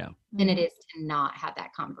 Yeah. Than it is to not have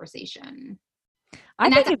that conversation. I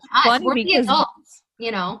think it's funny We're because adults,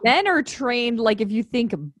 you know, men are trained, like if you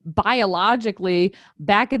think biologically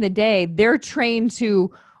back in the day, they're trained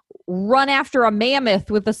to run after a mammoth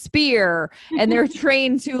with a spear, and they're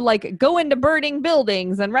trained to like go into burning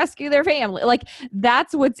buildings and rescue their family. Like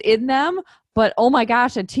that's what's in them. But oh my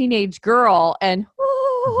gosh, a teenage girl, and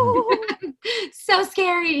so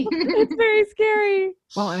scary. It's very scary.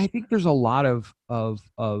 Well, and I think there's a lot of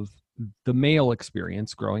the male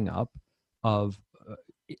experience growing up of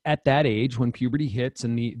at that age when puberty hits,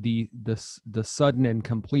 and the sudden and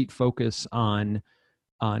complete focus on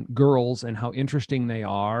girls and how interesting they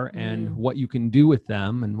are and what you can do with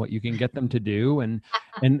them and what you can get them to do and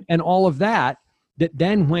all of that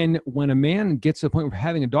then when a man gets to the point where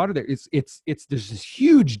having a daughter there, it's there's this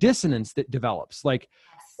huge dissonance that develops. Like,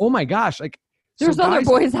 oh my gosh, like there's other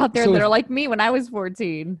boys out there that are like me when I was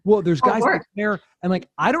 14. Well, there's guys out there, and like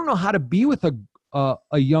I don't know how to be with a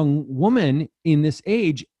young woman in this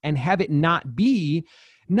age and have it not be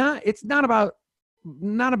it's not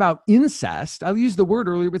about incest. I'll use the word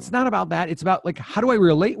earlier, but it's not about that. It's about like, how do I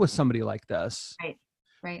relate with somebody like this?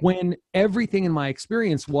 Right. When everything in my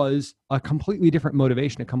experience was a completely different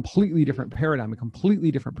motivation, a completely different paradigm, a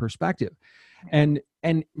completely different perspective. And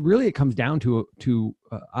really it comes down to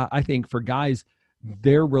I think for guys,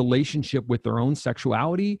 their relationship with their own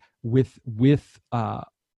sexuality, with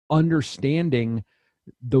understanding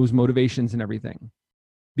those motivations and everything.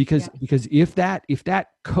 Because if that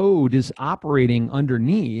code is operating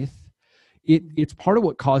underneath, it's part of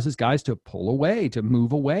what causes guys to pull away, to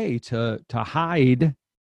move away, to hide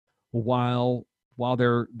while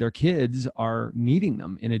their kids are needing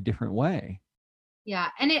them in a different way. Yeah.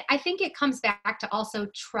 And I think it comes back to also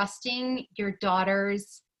trusting your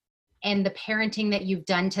daughters and the parenting that you've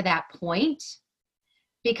done to that point.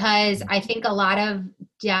 Because I think a lot of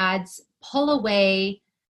dads pull away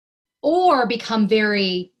or become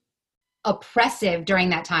very oppressive during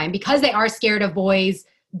that time because they are scared of boys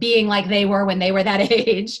being like they were when they were that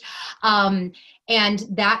age. And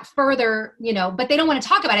that further, but they don't want to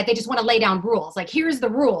talk about it. They just want to lay down rules. Like, here's the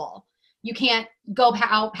rule. You can't go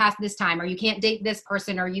out past this time, or you can't date this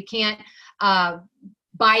person, or you can't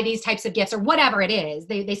buy these types of gifts, or whatever it is.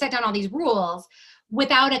 They set down all these rules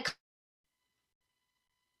without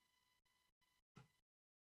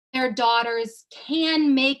their daughters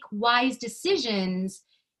can make wise decisions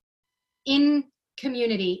in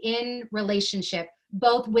community, in relationship,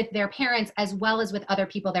 both with their parents as well as with other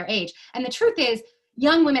people their age. And the truth is,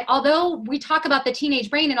 young women, although we talk about the teenage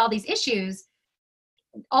brain and all these issues,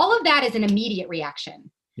 all of that is an immediate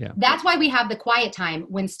reaction. Yeah. That's why we have the quiet time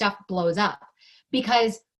when stuff blows up,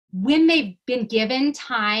 because when they've been given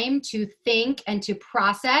time to think and to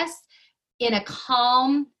process in a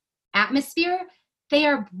calm atmosphere, they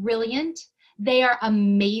are brilliant. They are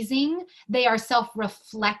amazing. They are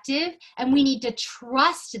self-reflective, and we need to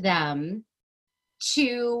trust them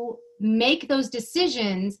to make those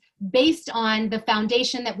decisions based on the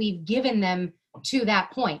foundation that we've given them to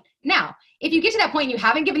that point. Now, if you get to that point and you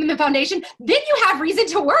haven't given them the foundation, then you have reason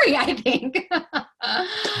to worry, I think.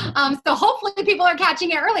 So hopefully people are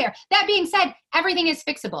catching it earlier. That being said, everything is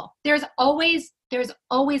fixable. There's always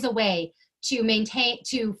a way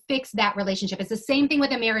to fix that relationship. It's the same thing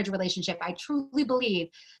with a marriage relationship. I truly believe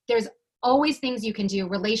there's always things you can do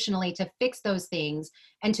relationally to fix those things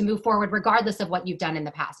and to move forward regardless of what you've done in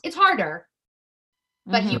the past. It's harder,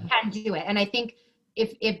 but you can do it. And I think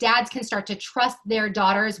if dads can start to trust their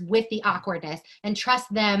daughters with the awkwardness and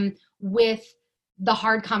trust them with the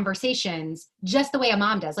hard conversations, just the way a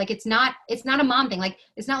mom does. Like, it's not a mom thing. Like,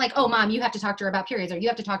 it's not like, oh, mom, you have to talk to her about periods, or you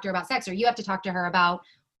have to talk to her about sex, or you have to talk to her about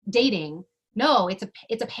dating. No, it's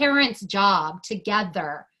a parent's job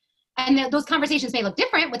together. And those conversations may look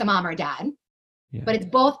different with a mom or a dad, but it's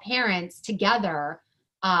both parents together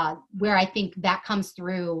where I think that comes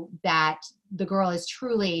through, that the girl is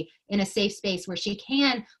truly in a safe space where she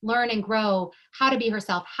can learn and grow how to be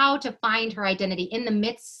herself, how to find her identity in the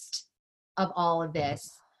midst of all of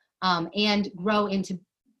this, and grow into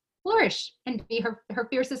flourish and be her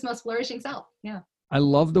fiercest, most flourishing self. Yeah. I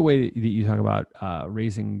love the way that you talk about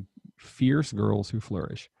raising fierce girls who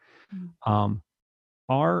flourish.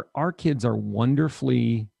 Our kids are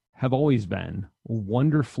have always been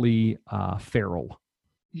wonderfully feral.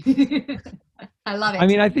 I love it. I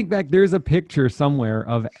mean, I think back, there's a picture somewhere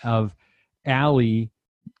of Allie,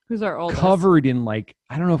 who's our oldest, covered in, like,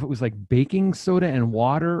 I don't know if it was like baking soda and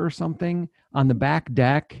water or something on the back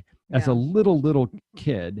deck as a little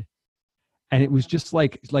kid. And it was just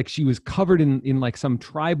like she was covered in like some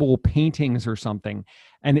tribal paintings or something.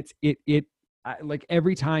 And like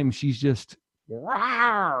every time she's just,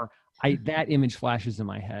 that image flashes in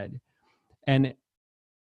my head. And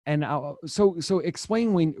so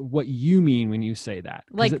explain what you mean when you say that.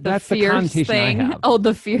 Like that's the fierce connotation thing. I have. Oh,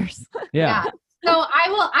 the fierce. Yeah. So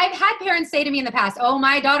I've had parents say to me in the past, oh,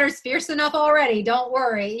 my daughter's fierce enough already, don't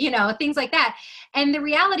worry, things like that. And the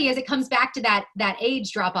reality is, it comes back to that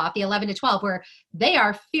age drop off, the 11 to 12, where they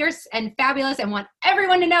are fierce and fabulous and want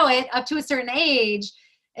everyone to know it up to a certain age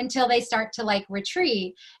until they start to like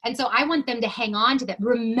retreat. And so I want them to hang on to that,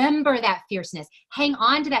 remember that fierceness, hang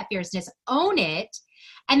on to that fierceness, own it,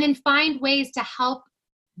 and then find ways to help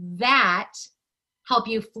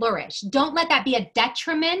you flourish. Don't let that be a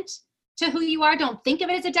detriment to who you are. Don't think of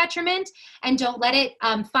it as a detriment, and don't let it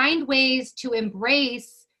find ways to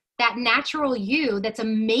embrace that natural you that's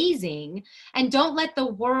amazing. And don't let the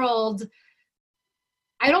world,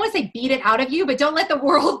 I don't want to say beat it out of you, but don't let the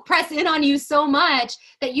world press in on you so much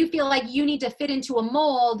that you feel like you need to fit into a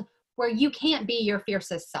mold where you can't be your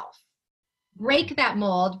fiercest self. break that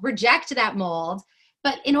mold, reject that mold.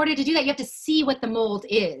 But in order to do that, you have to see what the mold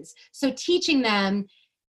is. So teaching them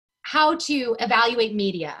how to evaluate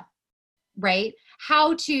media, right?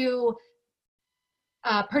 How to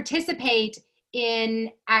participate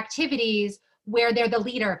in activities where they're the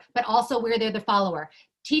leader, but also where they're the follower.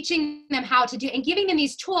 Teaching them how to do, and giving them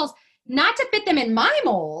these tools, not to fit them in my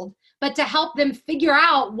mold, but to help them figure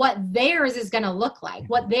out what theirs is going to look like.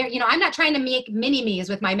 What their, I'm not trying to make mini me's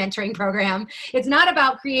with my mentoring program. It's not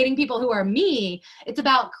about creating people who are me. It's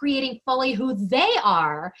about creating fully who they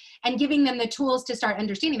are and giving them the tools to start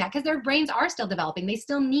understanding that, because their brains are still developing. They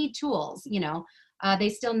still need tools, they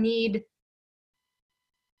still need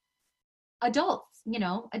adults,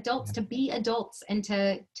 to be adults and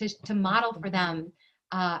to model for them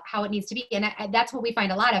how it needs to be. And that's what we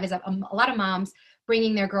find a lot of, is a lot of moms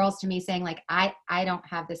bringing their girls to me saying, like, I don't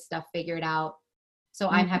have this stuff figured out, so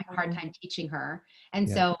I'm having a hard time teaching her. And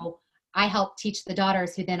so I help teach the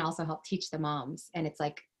daughters, who then also help teach the moms. And it's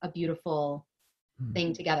like a beautiful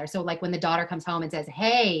thing together. So like when the daughter comes home and says,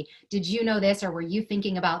 hey, did you know this? Or were you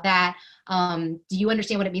thinking about that? Do you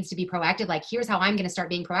understand what it means to be proactive? Like, here's how I'm going to start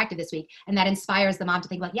being proactive this week. And that inspires the mom to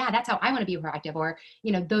think, like, yeah, that's how I want to be proactive, or,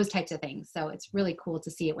 those types of things. So it's really cool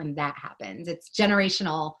to see it when that happens. It's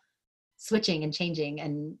generational switching and changing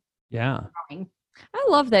and growing. I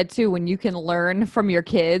love that too, when you can learn from your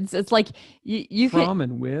kids. It's like you from can,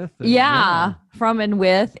 and with. From and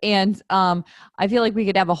with. And I feel like we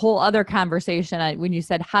could have a whole other conversation when you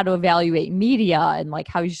said how to evaluate media and like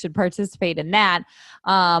how you should participate in that.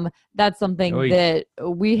 That's something that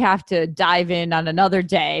we have to dive in on another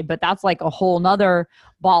day, but that's like a whole nother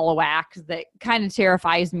ball of wax that kind of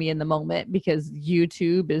terrifies me in the moment, because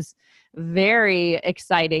YouTube is very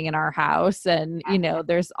exciting in our house, and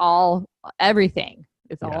there's everything.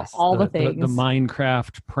 It's all the things. The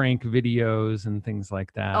Minecraft prank videos and things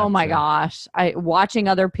like that. Oh my gosh. Watching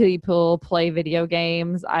other people play video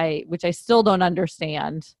games, which I still don't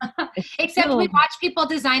understand. Except we watch people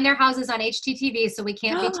design their houses on HGTV, so we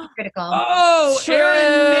can't be too critical. Oh,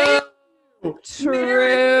 true.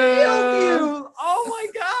 True. Oh my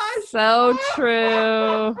gosh. So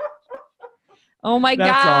true. Oh my That's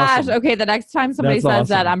gosh. awesome. Okay. The next time somebody That's says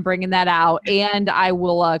that, awesome. I'm bringing that out, and I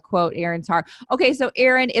will quote Erin Tarr. Okay. So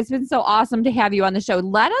Erin, it's been so awesome to have you on the show.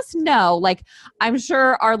 Let us know, like, I'm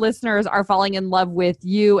sure our listeners are falling in love with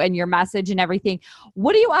you and your message and everything.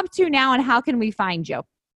 What are you up to now, and how can we find you?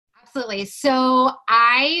 Absolutely. So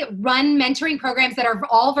I run mentoring programs that are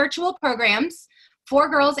all virtual programs for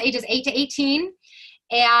girls ages 8 to 18.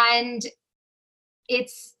 And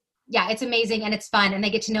it's amazing, and it's fun, and they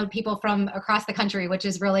get to know people from across the country, which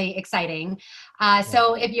is really exciting.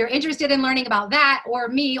 So if you're interested in learning about that, or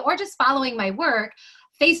me, or just following my work,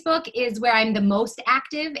 Facebook is where I'm the most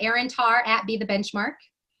active, Erin Tarr at Be the Benchmark.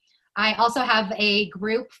 I also have a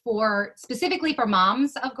group specifically for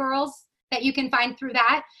moms of girls that you can find through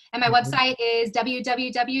that. And my website is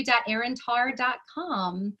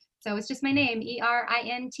www.erintarr.com. So it's just my name,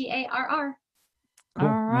 ERINTARR. Cool.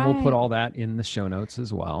 All right. We'll put all that in the show notes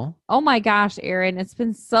as well. Oh my gosh, Erin, it's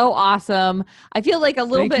been so awesome. I feel like a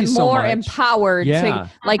little Thank you bit so more much. empowered Yeah. to,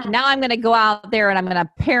 like, now I'm going to go out there and I'm going to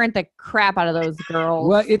parent the crap out of those girls.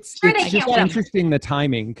 Well, it's Sure, they just can't win. interesting, the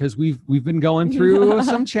timing, because we've been going through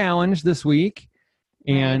some challenge this week,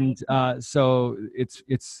 and so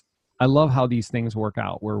it's I love how these things work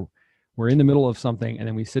out. We're in the middle of something, and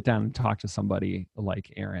then we sit down and talk to somebody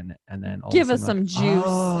like Erin, and then Give us some juice.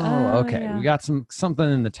 Okay, we got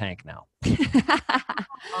something in the tank now.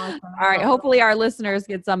 All right. Hopefully our listeners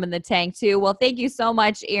get some in the tank too. Well, thank you so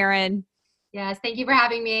much, Erin. Yes, thank you for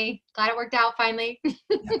having me. Glad it worked out finally.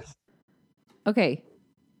 Okay.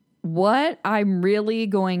 What I'm really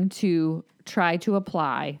going to try to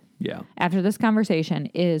apply after this conversation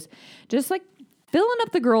is just like filling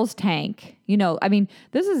up the girls' tank.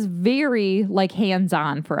 This is very like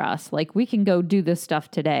hands-on for us. Like, we can go do this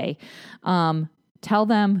stuff today. Tell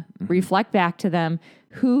them, reflect back to them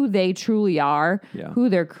who they truly are, who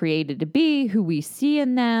they're created to be, who we see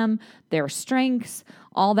in them, their strengths,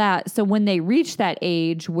 all that. So when they reach that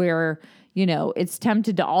age where, it's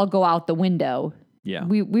tempted to all go out the window,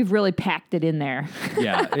 we've really packed it in there.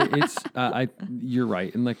 You're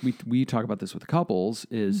right. And like we talk about this with couples,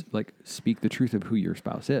 is like, speak the truth of who your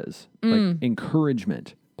spouse is. Like,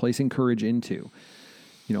 encouragement, placing courage into,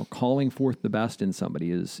 calling forth the best in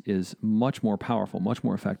somebody is much more powerful, much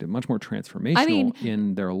more effective, much more transformational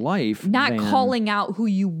in their life. Not calling out who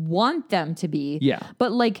you want them to be,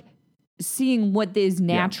 but like seeing what is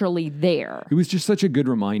naturally there. It was just such a good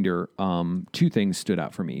reminder. Two things stood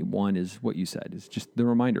out for me. One is what you said. It's just the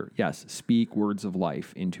reminder. Yes, speak words of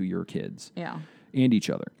life into your kids and each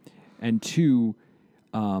other. And two,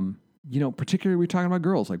 particularly we're talking about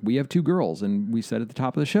girls. Like we have 2 girls, and we said at the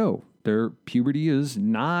top of the show, their puberty is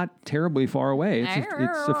not terribly far away.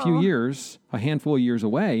 It's a few years, a handful of years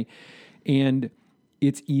away. And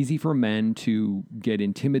it's easy for men to get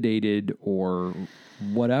intimidated or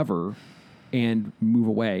whatever and move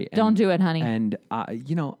away. Don't do it, honey. And,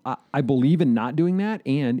 I believe in not doing that.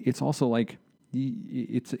 And it's also like,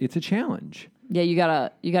 it's a challenge. Yeah, you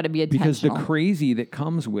gotta be intentional. Because the crazy that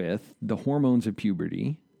comes with the hormones of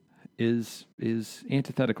puberty is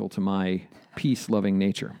antithetical to my peace-loving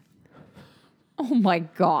nature. Oh my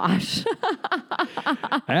gosh.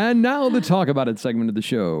 And now the Talk About It segment of the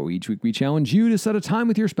show. Each week we challenge you to set a time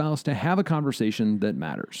with your spouse to have a conversation that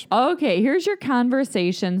matters. Okay, here's your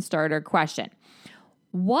conversation starter question.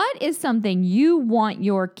 What is something you want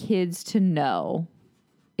your kids to know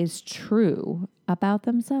is true about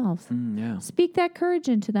themselves? Yeah. Speak that courage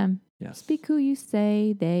into them. Yes. Speak who you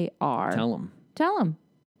say they are. Tell them. Tell them.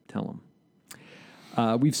 Tell them.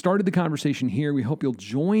 We've started the conversation here. We hope you'll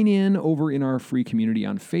join in over in our free community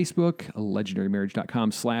on Facebook.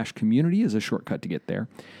 legendarymarriage.com/community is a shortcut to get there.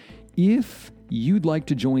 If you'd like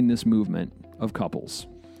to join this movement of couples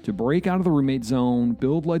to break out of the roommate zone,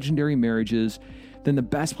 build legendary marriages, then the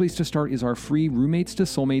best place to start is our free Roommates to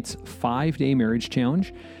Soulmates 5-day marriage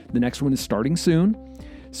challenge. The next one is starting soon.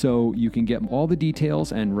 So you can get all the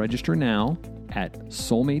details and register now at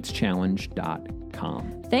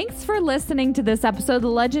soulmateschallenge.com. Thanks for listening to this episode of the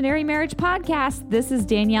Legendary Marriage Podcast. This is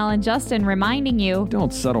Danielle and Justin reminding you,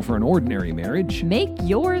 Don't settle for an ordinary marriage. make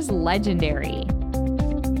yours legendary.